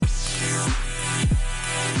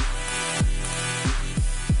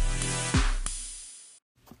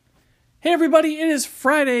Hey everybody, it is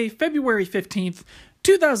Friday, February 15th,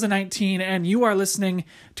 2019, and you are listening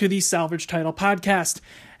to the Salvage Title Podcast.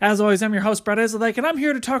 As always, I'm your host, Brett Ezelek, and I'm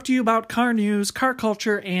here to talk to you about car news, car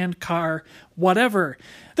culture, and car whatever.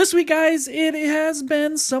 This week, guys, it has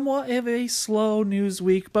been somewhat of a slow news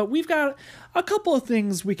week, but we've got a couple of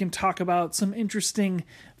things we can talk about, some interesting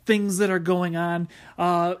things that are going on.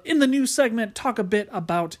 In the news segment, talk a bit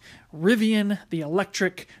about Rivian, the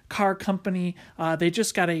electric car company. They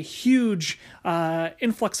just got a huge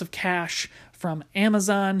influx of cash from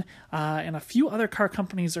Amazon, and a few other car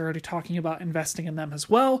companies are already talking about investing in them as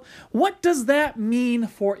well. What does that mean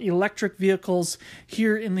for electric vehicles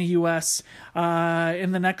here in the U.S.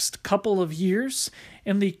 In the next couple of years?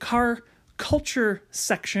 In the car culture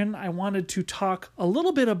section, I wanted to talk a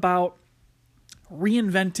little bit about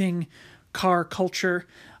reinventing car culture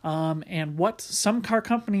and what some car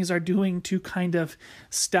companies are doing to kind of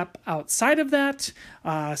step outside of that,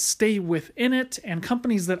 stay within it, and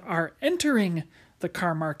companies that are entering the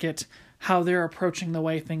car market, how they're approaching the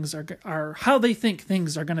way things are how they think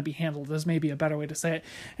things are going to be handled is maybe a better way to say it.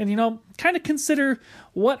 And, kind of consider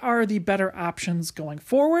what are the better options going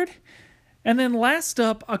forward. And then last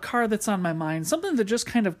up, a car that's on my mind, something that just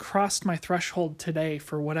kind of crossed my threshold today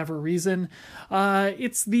for whatever reason.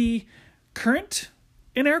 It's the current,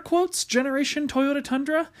 in air quotes, generation Toyota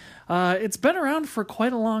Tundra. It's been around for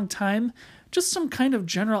quite a long time. Just some kind of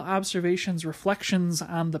general observations, reflections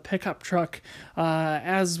on the pickup truck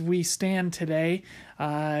as we stand today.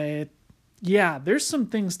 There's some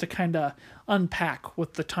things to kind of unpack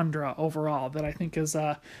with the Tundra overall that I think is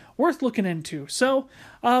worth looking into. So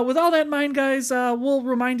with all that in mind, guys, we'll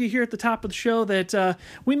remind you here at the top of the show that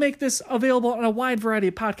we make this available on a wide variety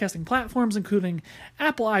of podcasting platforms, including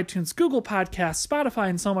Apple, iTunes, Google Podcasts, Spotify,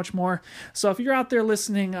 and so much more. So if you're out there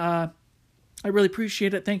listening, I really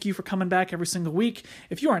appreciate it. Thank you for coming back every single week.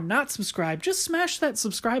 If you are not subscribed, just smash that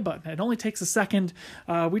subscribe button. It only takes a second.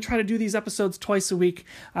 We try to do these episodes twice a week.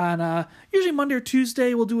 On usually Monday or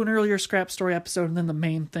Tuesday, we'll do an earlier scrap story episode, and then the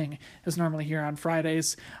main thing is normally here on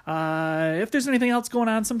Fridays. If there's anything else going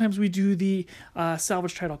on, sometimes we do the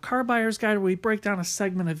Salvage Title Car Buyer's Guide, where we break down a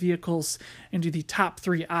segment of vehicles into the top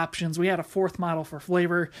 3 options. We had a 4th model for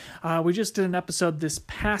flavor. We just did an episode this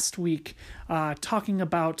past week talking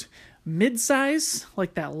about mid-size,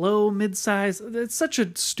 like that low mid-size. It's such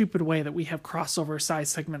a stupid way that we have crossover size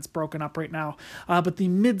segments broken up right now. But the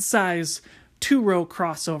mid-size 2-row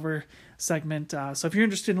crossover segment. So if you're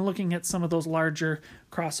interested in looking at some of those larger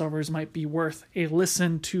crossovers, might be worth a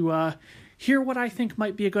listen to hear what I think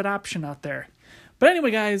might be a good option out there. But anyway,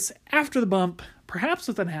 guys, after the bump, perhaps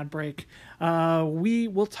with an ad break, we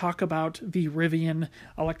will talk about the Rivian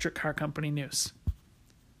electric car company news.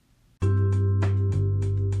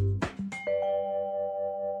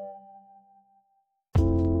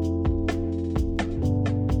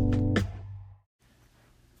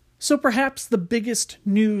 So perhaps the biggest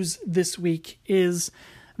news this week is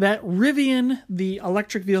that Rivian, the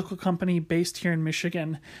electric vehicle company based here in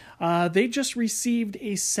Michigan, they just received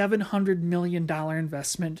a $700 million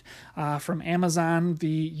investment from Amazon, the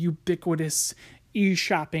ubiquitous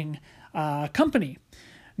e-shopping company.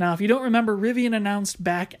 Now, if you don't remember, Rivian announced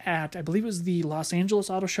back at, I believe it was the Los Angeles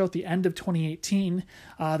Auto Show at the end of 2018,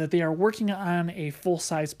 that they are working on a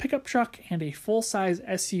full-size pickup truck and a full-size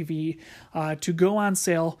SUV to go on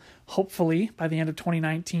sale, hopefully, by the end of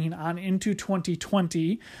 2019 on into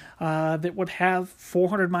 2020, that would have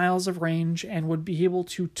 400 miles of range and would be able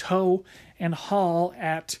to tow and haul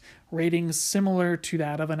at ratings similar to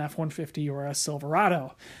that of an F-150 or a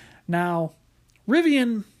Silverado. Now,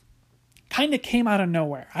 Rivian kind of came out of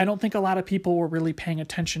nowhere. I don't think a lot of people were really paying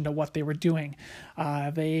attention to what they were doing.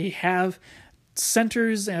 They have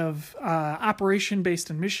centers of operation based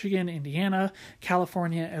in Michigan, Indiana,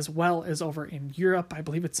 California, as well as over in Europe. I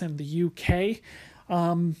believe it's in the UK.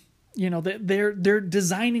 They're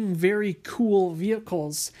designing very cool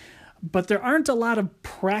vehicles, but there aren't a lot of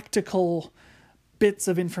practical bits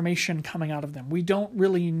of information coming out of them. We don't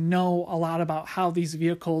really know a lot about how these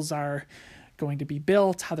vehicles are going to be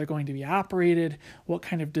built, how they're going to be operated, what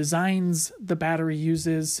kind of designs the battery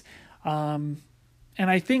uses. And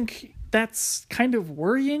I think that's kind of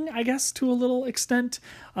worrying, I guess, to a little extent,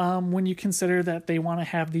 when you consider that they want to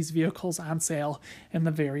have these vehicles on sale in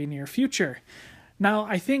the very near future. Now,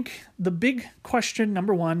 I think the big question,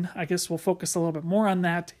 number one, I guess we'll focus a little bit more on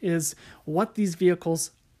that, is what these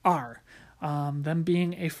vehicles are. Them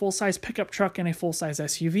being a full-size pickup truck and a full-size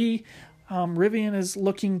SUV. Rivian is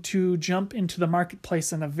looking to jump into the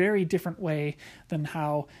marketplace in a very different way than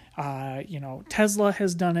how Tesla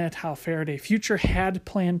has done it, how Faraday Future had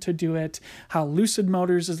planned to do it, how Lucid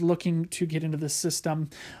Motors is looking to get into this system,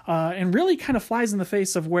 and really kind of flies in the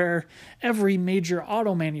face of where every major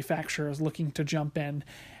auto manufacturer is looking to jump in.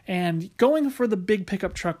 And going for the big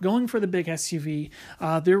pickup truck, going for the big SUV,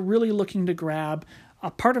 they're really looking to grab a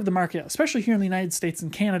part of the market, especially here in the United States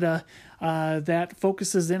and Canada, that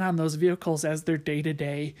focuses in on those vehicles as their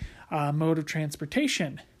day-to-day mode of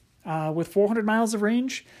transportation. With 400 miles of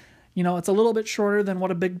range, it's a little bit shorter than what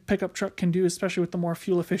a big pickup truck can do, especially with the more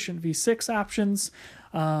fuel-efficient V6 options.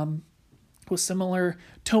 With similar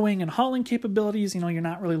towing and hauling capabilities, you're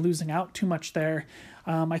not really losing out too much there.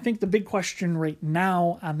 I think the big question right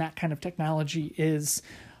now on that kind of technology is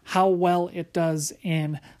how well it does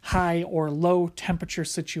in high or low temperature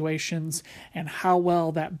situations, and how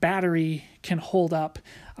well that battery can hold up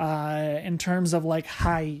in terms of like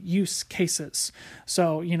high use cases.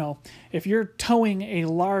 So, if you're towing a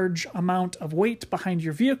large amount of weight behind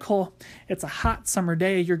your vehicle, it's a hot summer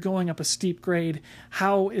day, you're going up a steep grade,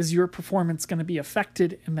 how is your performance going to be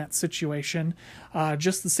affected in that situation?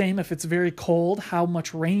 Just the same if it's very cold, how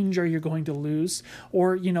much range are you going to lose?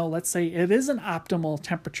 Or, let's say it is an optimal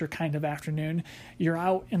temperature kind of afternoon, you're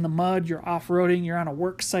out in the mud, you're off-roading, you're on a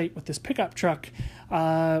work site with this pickup truck.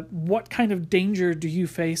 What kind of danger do you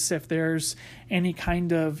face if there's any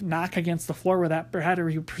kind of knock against the floor where that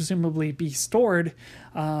battery would presumably be stored?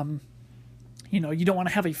 You don't want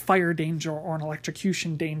to have a fire danger or an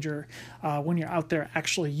electrocution danger when you're out there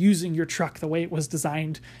actually using your truck the way it was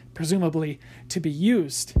designed, presumably, to be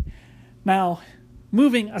used. Now,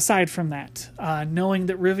 moving aside from that, knowing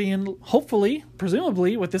that Rivian, hopefully,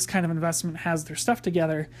 presumably, with this kind of investment, has their stuff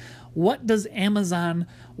together, what does Amazon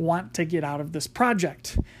want to get out of this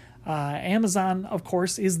project? Amazon, of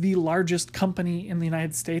course, is the largest company in the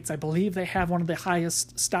United States. I believe they have one of the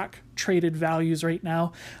highest stock traded values right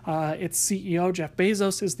now. Its CEO, Jeff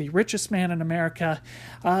Bezos, is the richest man in America.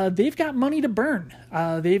 They've got money to burn.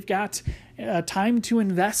 They've got time to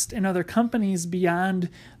invest in other companies beyond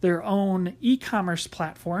their own e-commerce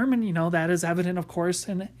platform. And, that is evident, of course,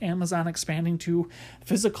 in Amazon expanding to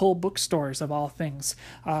physical bookstores of all things,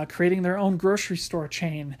 creating their own grocery store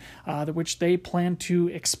chain, which they plan to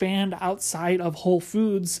expand outside of Whole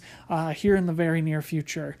Foods here in the very near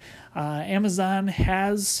future. Amazon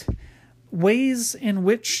has ways in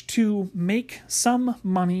which to make some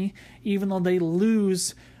money, even though they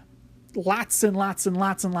lose lots and lots and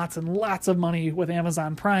lots and lots and lots of money with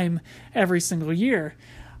Amazon Prime every single year.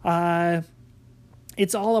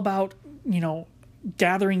 It's all about,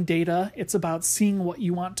 gathering data. It's about seeing what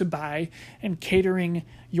you want to buy and catering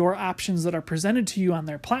your options that are presented to you on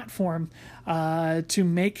their platform to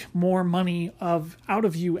make more money out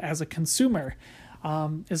of you as a consumer.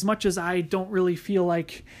 As much as I don't really feel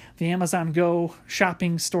like the Amazon Go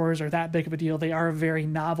shopping stores are that big of a deal, they are a very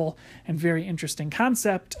novel and very interesting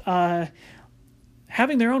concept.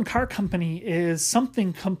 Having their own car company is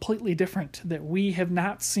something completely different that we have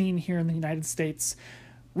not seen here in the United States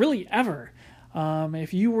really ever.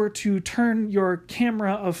 If you were to turn your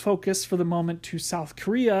camera of focus for the moment to South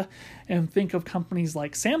Korea and think of companies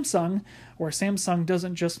like Samsung, where Samsung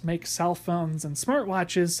doesn't just make cell phones and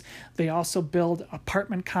smartwatches, they also build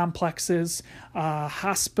apartment complexes,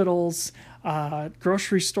 hospitals,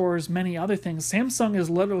 grocery stores, many other things. Samsung is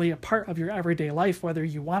literally a part of your everyday life, whether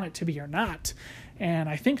you want it to be or not. And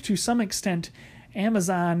I think to some extent,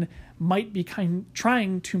 Amazon might be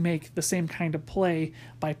trying to make the same kind of play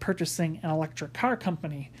by purchasing an electric car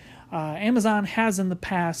company. Amazon has in the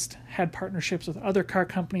past had partnerships with other car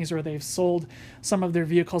companies where they've sold some of their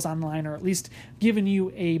vehicles online, or at least given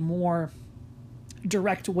you a more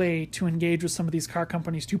direct way to engage with some of these car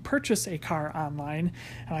companies to purchase a car online.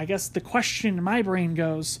 And I guess the question in my brain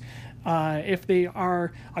goes, if they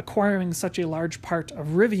are acquiring such a large part of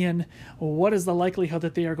Rivian, what is the likelihood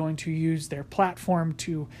that they are going to use their platform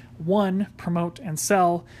to, one, promote and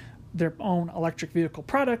sell their own electric vehicle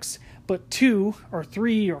products, but two or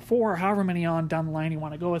three or four, however many on down the line you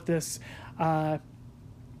want to go with this, that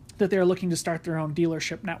they're looking to start their own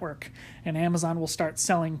dealership network, and Amazon will start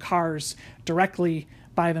selling cars directly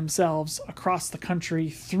by themselves across the country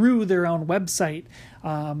through their own website.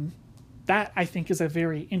 That, I think, is a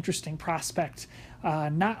very interesting prospect,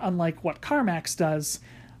 not unlike what CarMax does,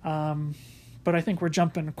 but I think we're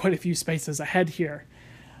jumping quite a few spaces ahead here.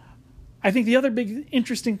 I think the other big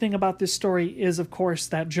interesting thing about this story is, of course,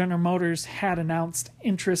 that General Motors had announced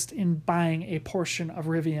interest in buying a portion of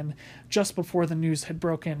Rivian just before the news had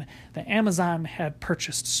broken that Amazon had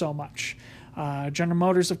purchased so much. General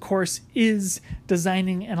Motors, of course, is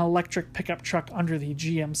designing an electric pickup truck under the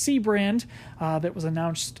GMC brand that was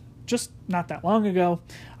announced just not that long ago.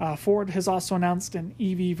 Ford has also announced an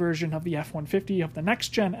EV version of the F-150, of the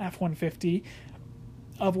next-gen F-150,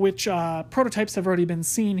 of which prototypes have already been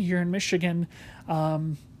seen here in Michigan,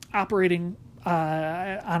 operating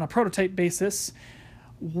on a prototype basis.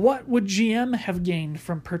 What would GM have gained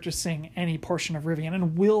from purchasing any portion of Rivian,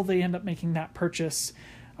 and will they end up making that purchase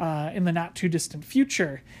in the not too distant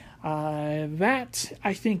future? That,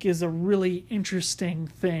 I think, is a really interesting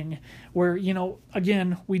thing where,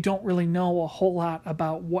 again, we don't really know a whole lot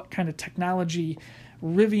about what kind of technology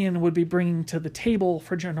Rivian would be bringing to the table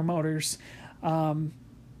for General Motors.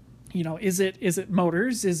 Is it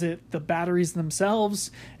motors? Is it the batteries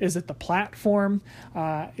themselves? Is it the platform?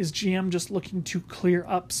 Is GM just looking to clear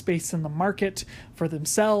up space in the market for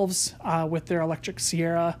themselves with their electric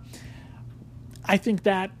Sierra? I think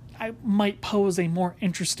that might pose a more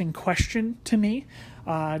interesting question to me.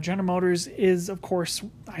 General Motors is, of course,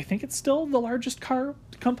 I think it's still the largest car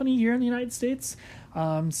company here in the United States.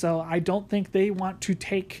 So I don't think they want to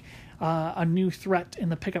take a new threat in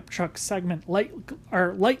the pickup truck segment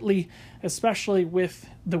lightly, especially with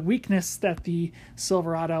the weakness that the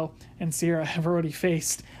Silverado and Sierra have already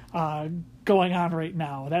faced going on right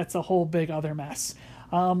now. That's a whole big other mess.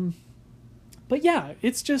 But yeah,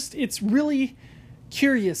 it's really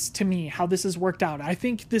curious to me how this has worked out. I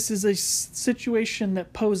think this is a situation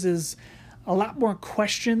that poses a lot more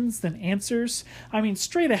questions than answers. I mean,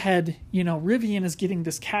 straight ahead, Rivian is getting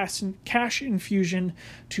this cash infusion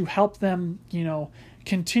to help them,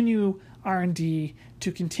 continue R&D,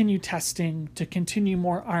 to continue testing, to continue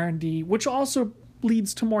more R&D, which also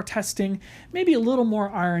leads to more testing, maybe a little more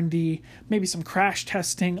R&D, maybe some crash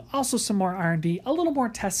testing, also some more R&D, a little more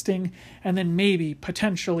testing, and then maybe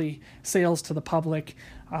potentially sales to the public.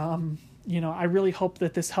 I really hope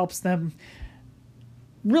that this helps them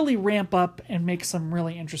really ramp up and make some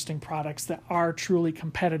really interesting products that are truly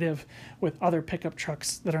competitive with other pickup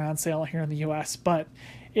trucks that are on sale here in the US. But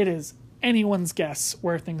it is anyone's guess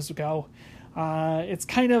where things go. It's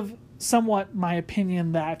kind of somewhat my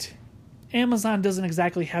opinion that Amazon doesn't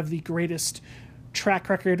exactly have the greatest track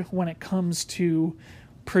record when it comes to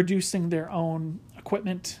producing their own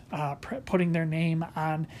equipment, putting their name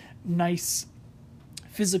on nice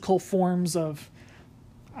physical forms of,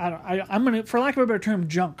 I'm gonna, for lack of a better term,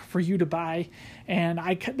 junk for you to buy, and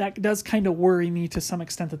that does kind of worry me to some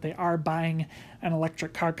extent that they are buying an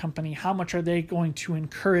electric car company. How much are they going to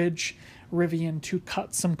encourage Rivian to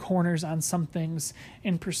cut some corners on some things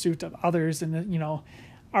in pursuit of others? And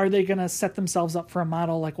are they going to set themselves up for a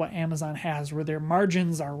model like what Amazon has, where their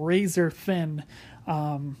margins are razor thin?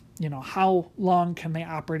 How long can they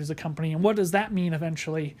operate as a company? And what does that mean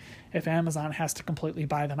eventually if Amazon has to completely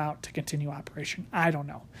buy them out to continue operation? I don't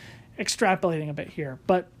know. Extrapolating a bit here.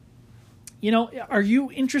 But, are you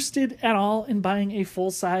interested at all in buying a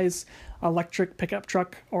full-size electric pickup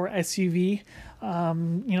truck or SUV?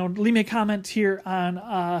 Leave me a comment here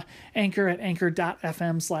on Anchor at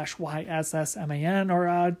anchor.fm/YSSMAN,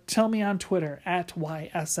 or tell me on Twitter at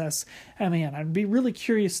YSSMAN. I'd be really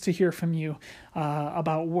curious to hear from you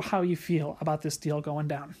about how you feel about this deal going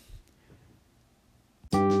down.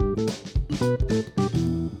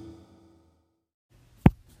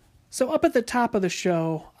 So up at the top of the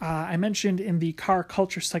show, I mentioned in the car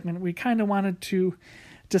culture segment, we kind of wanted to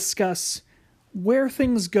discuss where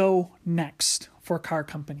things go next for car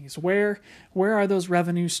companies. Where are those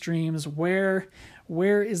revenue streams? Where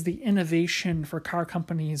is the innovation for car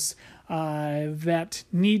companies that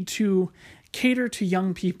need to cater to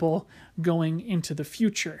young people going into the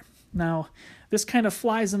future? Now, this kind of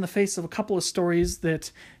flies in the face of a couple of stories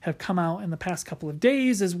that have come out in the past couple of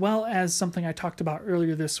days, as well as something I talked about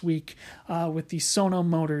earlier this week with the Sono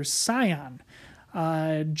Motors Scion.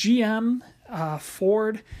 GM,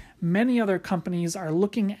 Ford, many other companies are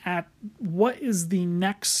looking at what is the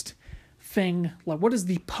next thing, like what is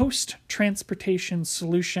the post-transportation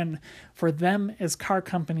solution for them as car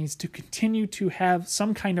companies to continue to have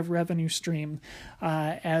some kind of revenue stream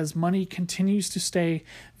as money continues to stay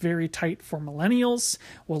very tight for millennials,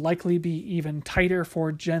 will likely be even tighter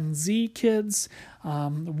for Gen Z kids.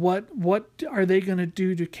 What are they going to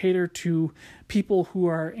do to cater to people who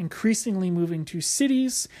are increasingly moving to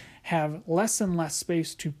cities, have less and less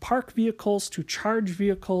space to park vehicles, to charge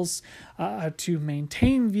vehicles, to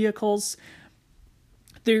maintain vehicles?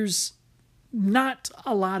 There's not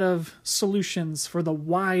a lot of solutions for the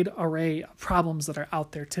wide array of problems that are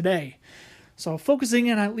out there today. So focusing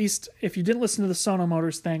in, at least if you didn't listen to the Sono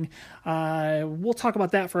Motors thing, we'll talk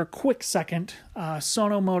about that for a quick second.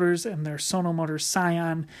 Sono Motors and their Sono Motors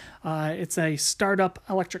Scion. It's a startup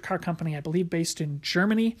electric car company, I believe, based in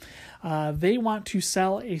Germany. They want to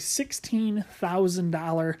sell a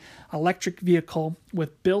 $16,000 electric vehicle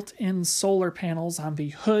with built-in solar panels on the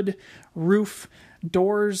hood, roof,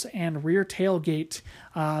 doors, and rear tailgate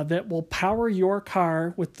that will power your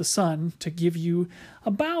car with the sun to give you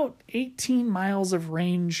about 18 miles of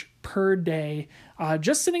range per day,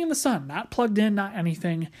 just sitting in the sun, not plugged in, not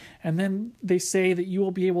anything. And then they say that you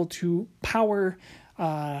will be able to power,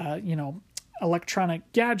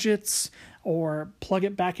 electronic gadgets or plug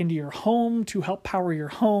it back into your home to help power your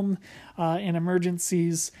home in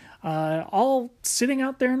emergencies, all sitting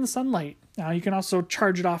out there in the sunlight. Now, you can also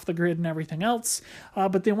charge it off the grid and everything else,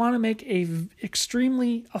 but they want to make a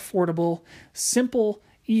extremely affordable, simple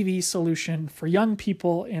EV solution for young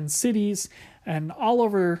people in cities and all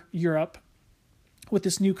over Europe with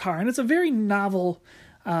this new car. And it's a very novel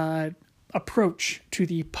approach to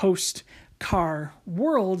the post-car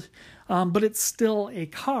world, but it's still a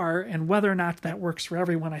car, and whether or not that works for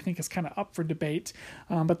everyone, I think is kind of up for debate.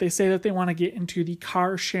 But they say that they want to get into the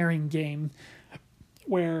car sharing game,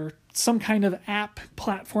 where some kind of app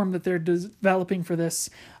platform that they're developing for this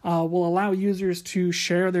will allow users to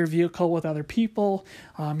share their vehicle with other people.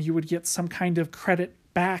 You would get some kind of credit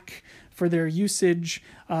back for their usage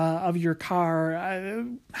of your car.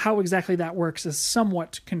 How exactly that works is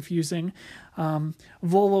somewhat confusing.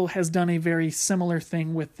 Volvo has done a very similar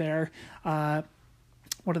thing with their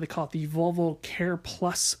what do they call it? The Volvo Care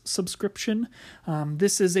Plus subscription.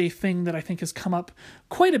 This is a thing that I think has come up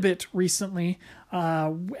quite a bit recently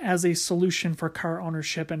as a solution for car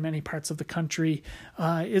ownership in many parts of the country,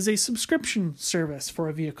 is a subscription service for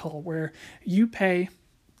a vehicle where you pay,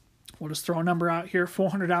 we'll just throw a number out here,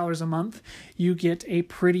 $400 a month. You get a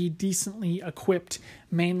pretty decently equipped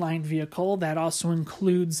mainline vehicle that also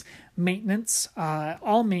includes maintenance,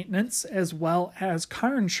 all maintenance, as well as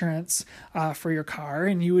car insurance for your car.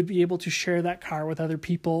 And you would be able to share that car with other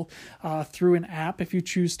people through an app if you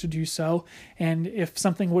choose to do so. And if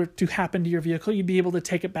something were to happen to your vehicle, you'd be able to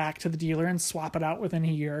take it back to the dealer and swap it out within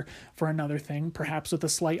a year for another thing, perhaps with a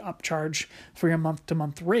slight upcharge for your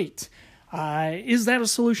month-to-month rate. Is that a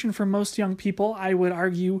solution for most young people? I would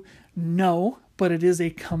argue no, but it is a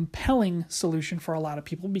compelling solution for a lot of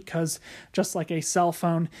people because just like a cell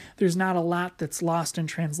phone, there's not a lot that's lost in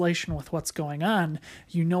translation with what's going on.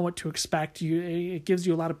 You know what to expect. It gives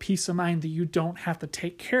you a lot of peace of mind that you don't have to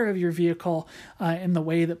take care of your vehicle in the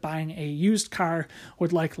way that buying a used car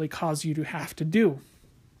would likely cause you to have to do.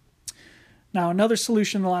 Now, another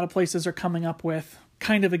solution a lot of places are coming up with,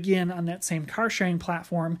 kind of again on that same car sharing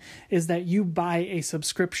platform, is that you buy a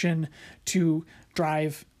subscription to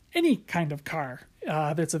drive any kind of car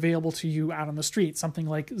that's available to you out on the street, something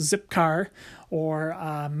like Zipcar or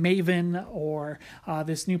Maven or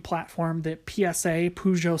this new platform that PSA,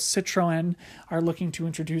 Peugeot Citroën, are looking to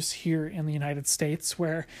introduce here in the United States,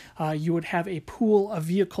 where you would have a pool of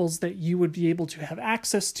vehicles that you would be able to have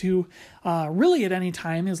access to really at any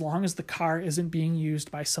time, as long as the car isn't being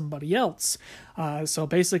used by somebody else. So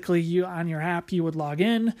basically, you on your app, you would log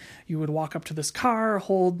in, you would walk up to this car,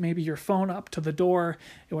 hold maybe your phone up to the door,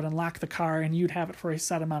 it would unlock the car, and you'd have it for a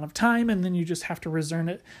set amount of time, and then you just have to return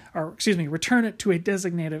it to a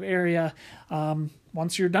designated area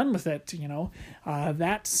once you're done with it.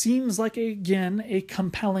 That seems like, again, a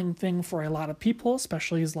compelling thing for a lot of people,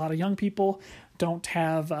 especially as a lot of young people don't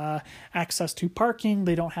have access to parking.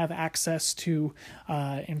 They don't have access to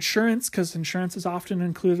insurance, because insurance is often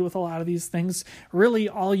included with a lot of these things. Really,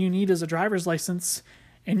 all you need is a driver's license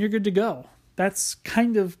and you're good to go. That's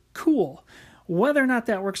kind of cool. Whether or not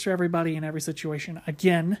that works for everybody in every situation,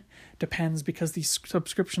 again, depends, because these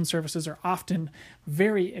subscription services are often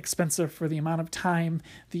very expensive for the amount of time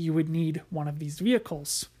that you would need one of these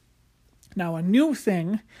vehicles. Now, a new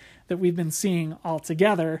thing that we've been seeing all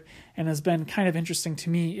together and has been kind of interesting to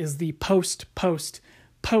me is the post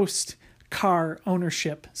car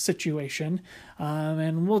ownership situation.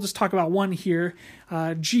 And we'll just talk about one here.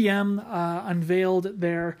 GM unveiled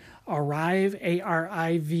their Arrive,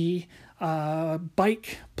 ARIV,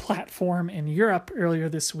 bike platform in Europe earlier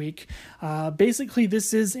this week. Basically,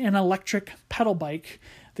 this is an electric pedal bike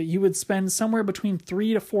that you would spend somewhere between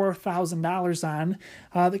 $3,000 to $4,000 on,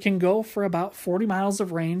 that can go for about 40 miles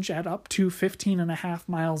of range at up to 15.5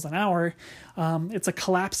 miles an hour. It's a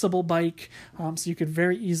collapsible bike, so you could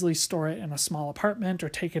very easily store it in a small apartment or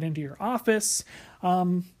take it into your office.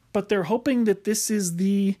 but they're hoping that this is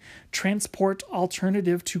the transport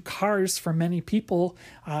alternative to cars for many people,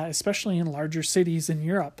 especially in larger cities in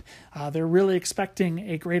Europe. They're really expecting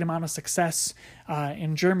a great amount of success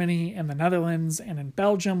in Germany and the Netherlands and in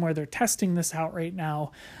Belgium, where they're testing this out right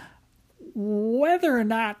now. Whether or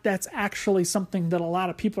not that's actually something that a lot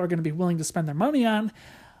of people are going to be willing to spend their money on,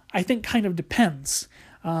 I think kind of depends.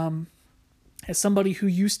 As somebody who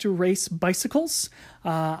used to race bicycles,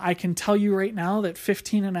 I can tell you right now that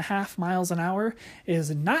 15.5 miles an hour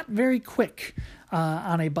is not very quick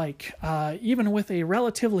on a bike. Even with a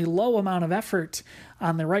relatively low amount of effort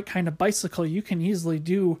on the right kind of bicycle, you can easily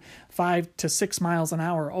do 5 to 6 miles an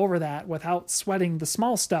hour over that without sweating the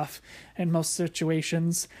small stuff in most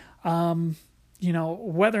situations.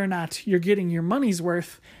 Whether or not you're getting your money's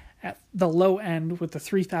worth at the low end with the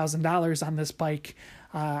 $3,000 on this bike,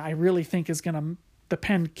 I really think is going to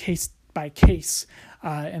depend case by case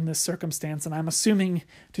in this circumstance. And I'm assuming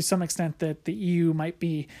to some extent that the EU might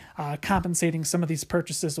be compensating some of these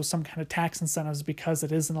purchases with some kind of tax incentives because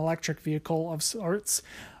it is an electric vehicle of sorts.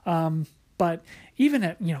 But even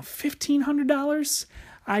at, $1,500,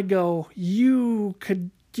 I go, you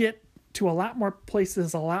could get to a lot more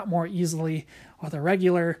places a lot more easily with a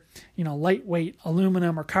regular, lightweight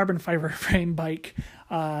aluminum or carbon fiber frame bike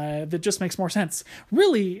that just makes more sense.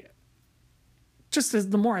 Really, just as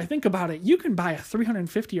the more I think about it, you can buy a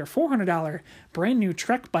 $350 or $400 brand new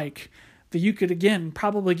Trek bike that you could, again,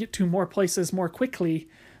 probably get to more places more quickly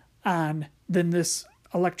on than this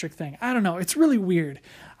electric thing. I don't know. It's really weird.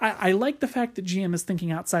 I like the fact that GM is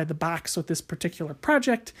thinking outside the box with this particular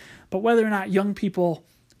project, but whether or not young people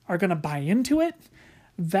are going to buy into it,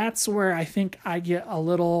 that's where I think I get a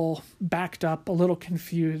little backed up, a little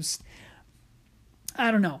confused.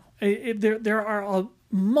 I don't know. There are a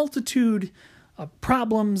multitude of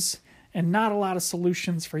problems and not a lot of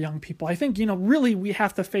solutions for young people. I think, really we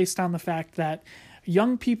have to face down the fact that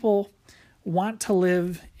young people want to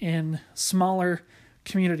live in smaller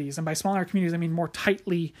communities. And by smaller communities, I mean more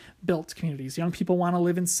tightly built communities. Young people want to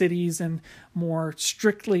live in cities and more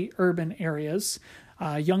strictly urban areas.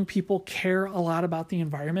 Young people care a lot about the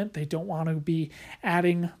environment. They don't want to be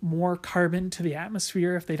adding more carbon to the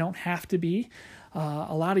atmosphere if they don't have to be.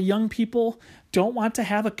 A lot of young people don't want to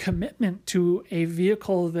have a commitment to a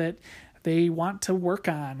vehicle that they want to work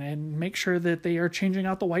on and make sure that they are changing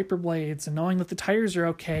out the wiper blades and knowing that the tires are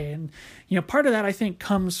okay. And, part of that I think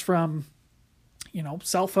comes from,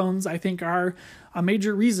 cell phones, I think, are a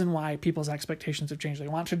major reason why people's expectations have changed. They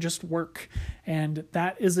want to just work. And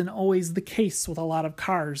that isn't always the case with a lot of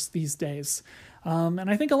cars these days. And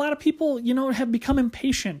I think a lot of people, have become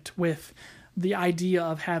impatient with the idea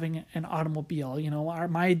of having an automobile.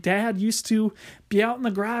 My dad used to be out in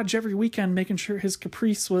the garage every weekend making sure his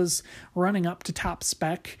Caprice was running up to top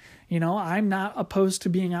spec. I'm not opposed to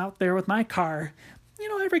being out there with my car,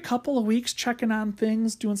 every couple of weeks, checking on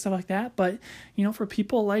things, doing stuff like that. But, for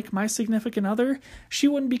people like my significant other, she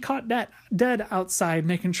wouldn't be caught dead outside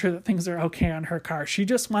making sure that things are okay on her car. She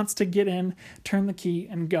just wants to get in, turn the key,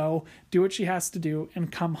 and go, do what she has to do,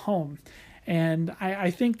 and come home. And I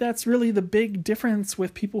think that's really the big difference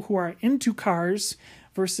with people who are into cars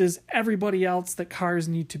versus everybody else that cars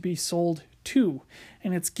need to be sold to.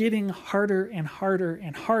 And it's getting harder and harder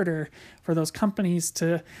and harder for those companies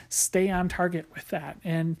to stay on target with that.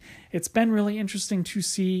 And it's been really interesting to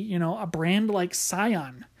see, a brand like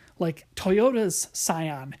Scion, like Toyota's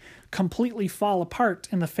Scion, completely fall apart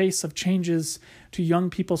in the face of changes to young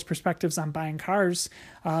people's perspectives on buying cars.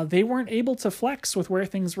 They weren't able to flex with where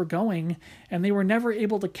things were going, and they were never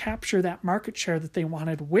able to capture that market share that they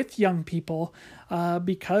wanted with young people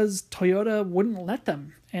because Toyota wouldn't let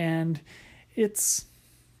them. And it's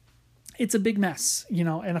a big mess,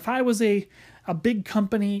 and if I was a big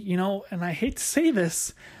company, and I hate to say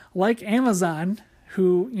this, like Amazon,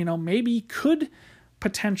 who, maybe could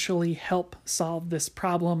potentially help solve this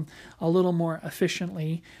problem a little more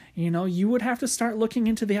efficiently, you would have to start looking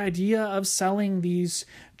into the idea of selling these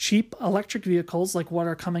cheap electric vehicles like what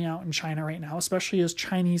are coming out in China right now, especially as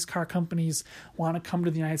Chinese car companies want to come to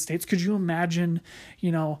the United States. Could you imagine,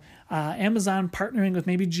 Amazon partnering with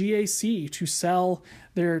maybe GAC to sell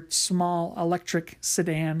their small electric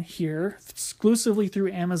sedan here exclusively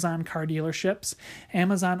through Amazon car dealerships?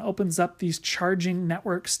 Amazon opens up these charging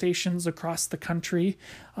network stations across the country.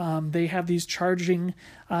 They have these charging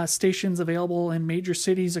stations available in major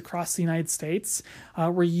cities across the United States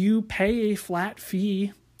where you pay a flat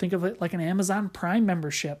fee. Think of it like an Amazon Prime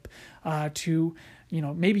membership to,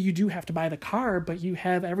 maybe you do have to buy the car, but you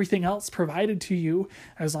have everything else provided to you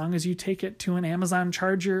as long as you take it to an Amazon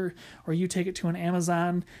charger, or you take it to an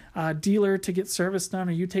Amazon dealer to get service done,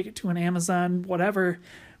 or you take it to an Amazon whatever.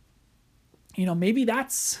 maybe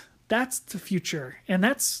that's the future. And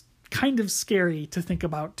that's kind of scary to think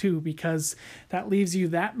about too, because that leaves you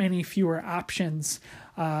that many fewer options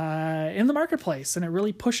in the marketplace, and it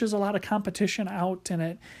really pushes a lot of competition out,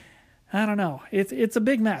 and I don't know, it's a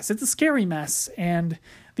big mess. It's a scary mess, and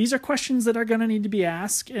these are questions that are going to need to be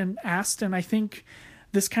asked, and I think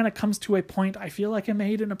this kind of comes to a point I feel like I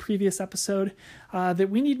made in a previous episode, that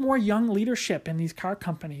we need more young leadership in these car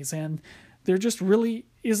companies, and there just really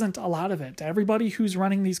isn't a lot of it. Everybody who's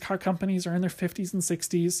running these car companies are in their 50s and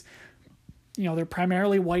 60s. They're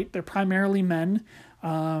primarily white, they're primarily men,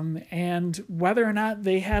 and whether or not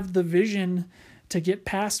they have the vision to get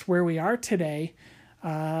past where we are today,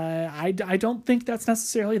 I don't think that's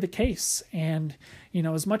necessarily the case. And,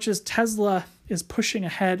 as much as Tesla is pushing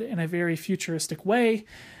ahead in a very futuristic way,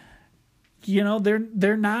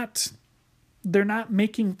 they're not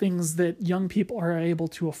making things that young people are able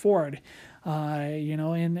to afford.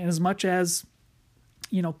 And as much as,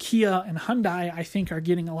 Kia and Hyundai, I think, are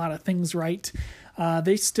getting a lot of things right,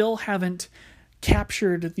 they still haven't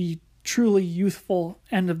captured the truly youthful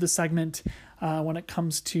end of the segment when it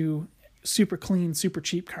comes to super clean, super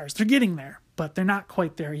cheap cars. They're getting there, but they're not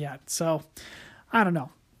quite there yet. So I don't know.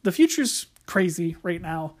 The future's crazy right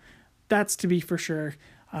now. That's to be for sure.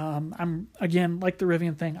 I'm, again, like the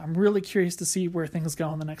Rivian thing, I'm really curious to see where things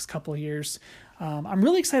go in the next couple of years. I'm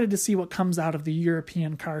really excited to see what comes out of the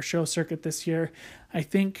European car show circuit this year. I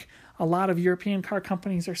think a lot of European car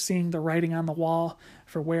companies are seeing the writing on the wall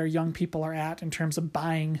for where young people are at in terms of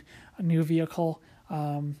buying a new vehicle.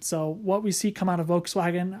 So what we see come out of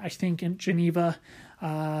Volkswagen, I think in Geneva,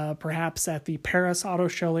 perhaps at the Paris Auto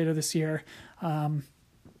Show later this year,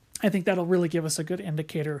 I think that'll really give us a good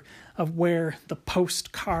indicator of where the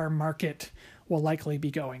post-car market will likely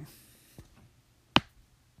be going.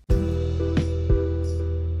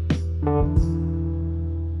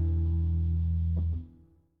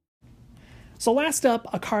 So last up,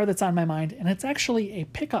 a car that's on my mind, and it's actually a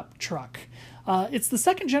pickup truck. It's the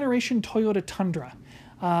second generation Toyota Tundra.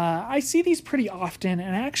 I see these pretty often,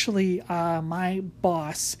 and actually my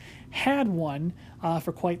boss had one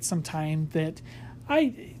for quite some time that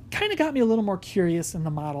I kind of got me a little more curious in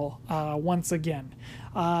the model once again.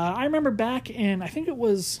 I remember back in, I think it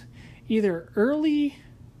was early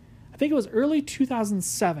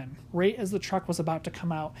 2007, right as the truck was about to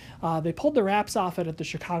come out. They pulled the wraps off it at the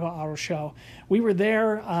Chicago Auto Show. We were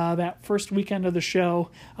there that first weekend of the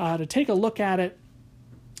show to take a look at it.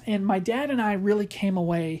 And my dad and I really came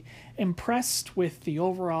away impressed with the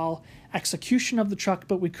overall execution of the truck,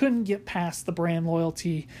 but we couldn't get past the brand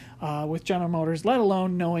loyalty with General Motors, let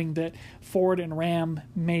alone knowing that Ford and Ram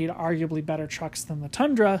made arguably better trucks than the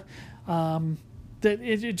Tundra. That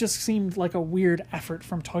it just seemed like a weird effort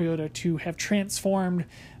from Toyota to have transformed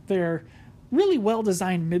their really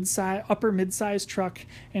well-designed upper mid-size truck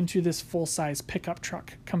into this full-size pickup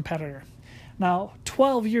truck competitor. Now,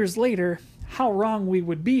 12 years later, how wrong we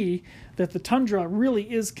would be that the Tundra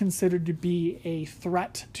really is considered to be a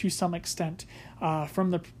threat to some extent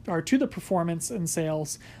to the performance and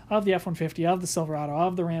sales of the F-150, of the Silverado,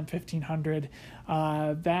 of the Ram 1500.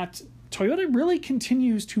 That Toyota really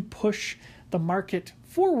continues to push the market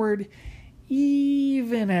forward,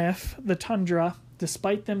 even if the Tundra,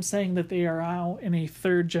 despite them saying that they are now in a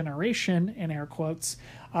third generation, in air quotes,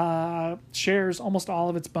 shares almost all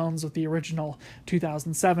of its bones with the original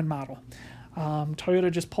 2007 model.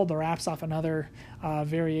 Toyota just pulled the wraps off another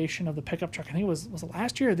variation of the pickup truck. I think it was it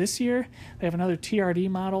last year or this year? They have another TRD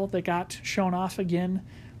model that got shown off again.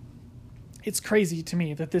 It's crazy to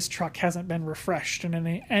me that this truck hasn't been refreshed in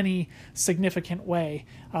any significant way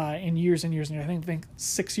in years and years and years. I think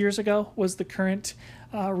 6 years ago was the current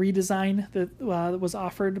redesign that was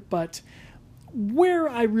offered. But where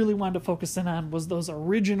I really wanted to focus in on was those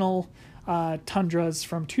original Tundras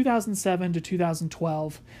from 2007 to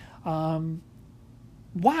 2012.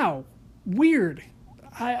 Wow, weird.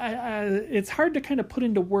 It's hard to kind of put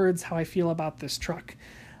into words how I feel about this truck.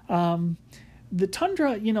 The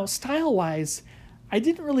Tundra, style-wise, I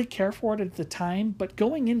didn't really care for it at the time, but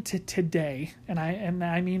going into today, and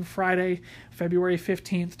I mean Friday, February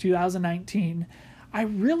 15th, 2019, I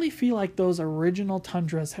really feel like those original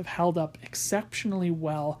Tundras have held up exceptionally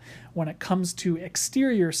well when it comes to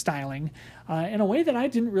exterior styling in a way that I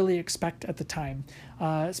didn't really expect at the time,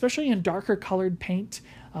 especially in darker colored paint.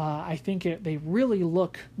 I think they really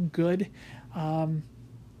look good.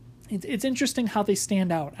 It's interesting how they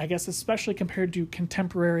stand out, I guess, especially compared to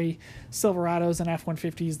contemporary Silverados and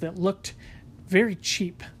F-150s that looked very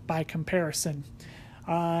cheap by comparison.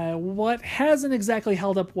 What hasn't exactly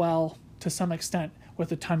held up well to some extent with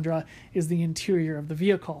the Tundra is the interior of the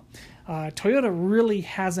vehicle. Toyota really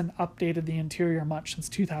hasn't updated the interior much since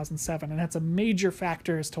 2007, and that's a major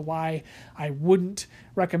factor as to why I wouldn't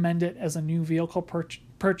recommend it as a new vehicle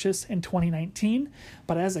purchase in 2019.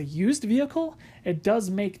 But as a used vehicle, it does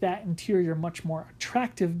make that interior much more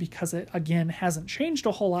attractive because it, again, hasn't changed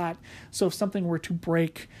a whole lot. So if something were to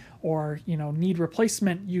break or need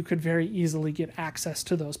replacement, you could very easily get access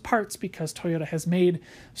to those parts because Toyota has made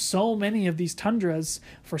so many of these Tundras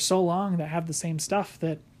for so long that have the same stuff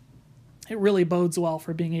that it really bodes well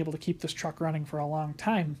for being able to keep this truck running for a long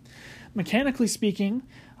time. Mechanically speaking,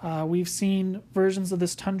 we've seen versions of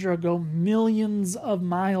this Tundra go millions of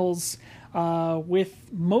miles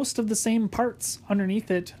with most of the same parts underneath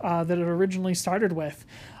it that it originally started with.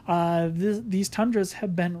 These Tundras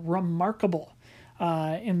have been remarkable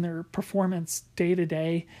in their performance day to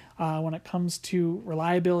day when it comes to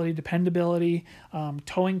reliability, dependability,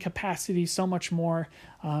 towing capacity, so much more.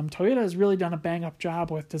 Toyota has really done a bang-up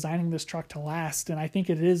job with designing this truck to last, and I think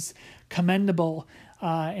it is commendable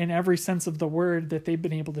in every sense of the word that they've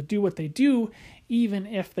been able to do what they do, even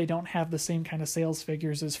if they don't have the same kind of sales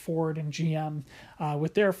figures as Ford and GM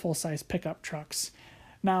with their full-size pickup trucks.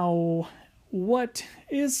 Now, what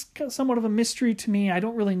is somewhat of a mystery to me, I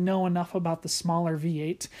don't really know enough about the smaller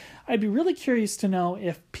V8. I'd be really curious to know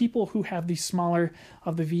if people who have the smaller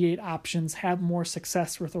of the V8 options have more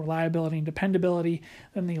success with reliability and dependability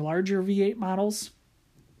than the larger V8 models.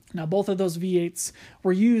 Now, both of those V8s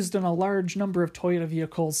were used in a large number of Toyota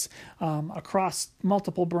vehicles across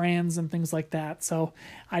multiple brands and things like that. So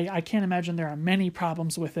I can't imagine there are many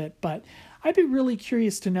problems with it, but I'd be really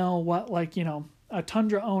curious to know what, a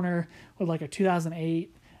Tundra owner with a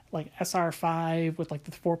 2008 SR5 with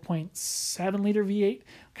the 4.7 liter V8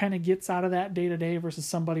 kind of gets out of that day to day versus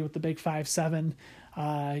somebody with the big 5.7.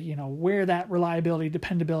 Where that reliability,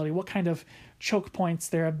 dependability, what kind of choke points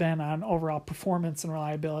there have been on overall performance and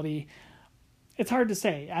reliability. It's hard to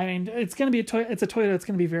say. I mean, it's going to be it's a Toyota that's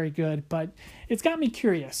going to be very good, but it's got me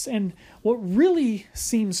curious. And what really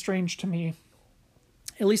seems strange to me,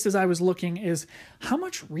 at least as I was looking, is how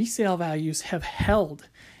much resale values have held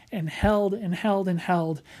on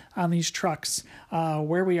these trucks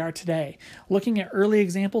where we are today. Looking at early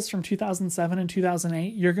examples from 2007 and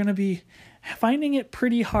 2008, you're going to be finding it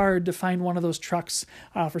pretty hard to find one of those trucks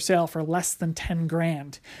for sale for less than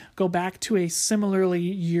 $10,000. Go back to a similarly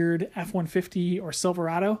yeared F-150 or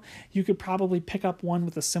Silverado, you could probably pick up one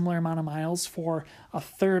with a similar amount of miles for a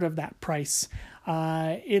third of that price.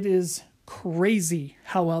 It is crazy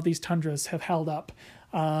how well these Tundras have held up.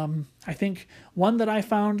 I think one that I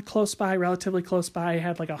found relatively close by,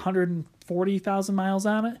 had 140,000 miles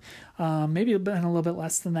on it. Maybe been a little bit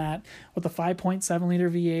less than that with a 5.7 liter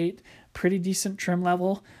V8, pretty decent trim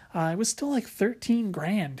level. It was still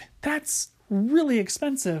 $13,000. That's really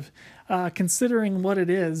expensive, considering what it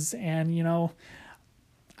is. And,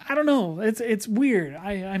 I don't know. It's weird.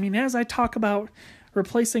 I mean, as I talk about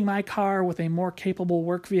replacing my car with a more capable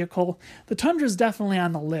work vehicle, the Tundra is definitely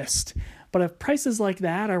on the list. But if prices like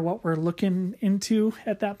that are what we're looking into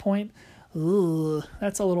at that point,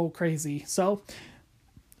 that's a little crazy. So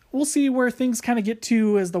we'll see where things kind of get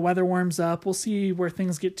to as the weather warms up. We'll see where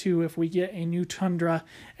things get to if we get a new Tundra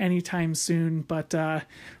anytime soon. But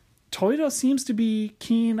Toyota seems to be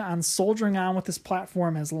keen on soldiering on with this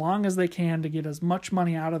platform as long as they can to get as much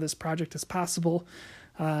money out of this project as possible.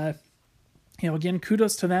 Again,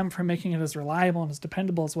 kudos to them for making it as reliable and as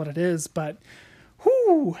dependable as what it is, but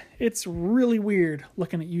it's really weird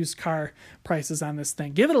looking at used car prices on this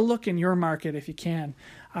thing. Give it a look in your market if you can.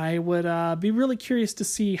 I would be really curious to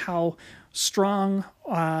see how strong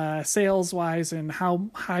sales-wise and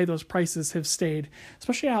how high those prices have stayed,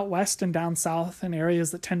 especially out west and down south in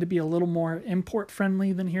areas that tend to be a little more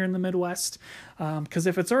import-friendly than here in the Midwest. Because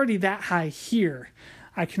if it's already that high here,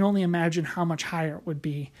 I can only imagine how much higher it would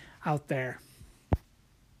be out there.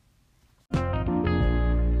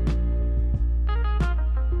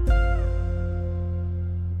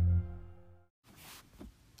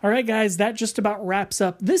 All right, guys, that just about wraps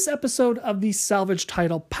up this episode of the Salvage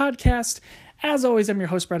Title Podcast. As always, I'm your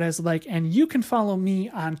host, Brett Hazeldyke, and you can follow me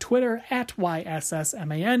on Twitter at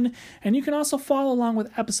YSSMAN, and you can also follow along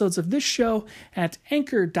with episodes of this show at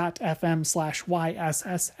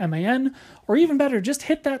anchor.fm/YSSMAN, or even better, just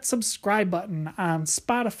hit that subscribe button on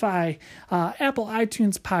Spotify, Apple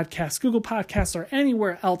iTunes Podcasts, Google Podcasts, or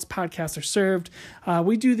anywhere else podcasts are served.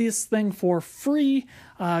 We do this thing for free.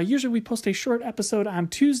 Usually we post a short episode on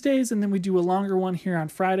Tuesdays, and then we do a longer one here on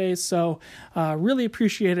Fridays. So really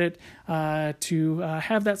appreciate it to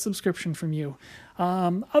have that subscription from you.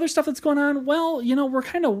 Other stuff that's going on, well, we're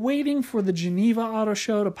kind of waiting for the Geneva Auto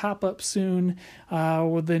Show to pop up soon.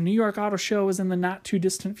 The New York Auto Show is in the not too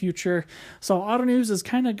distant future. So Auto News is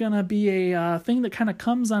kind of going to be a thing that kind of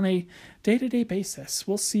comes on a day-to-day basis.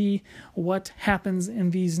 We'll see what happens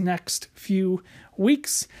in these next few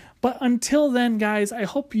weeks. But until then, guys, I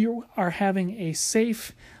hope you are having a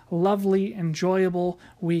safe, lovely, enjoyable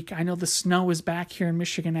week. I know the snow is back here in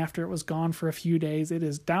Michigan after it was gone for a few days. It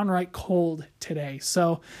is downright cold today.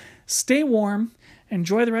 So stay warm,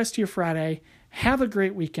 enjoy the rest of your Friday, have a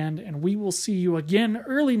great weekend, and we will see you again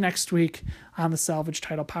early next week on the Salvage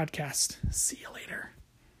Title Podcast. See you later.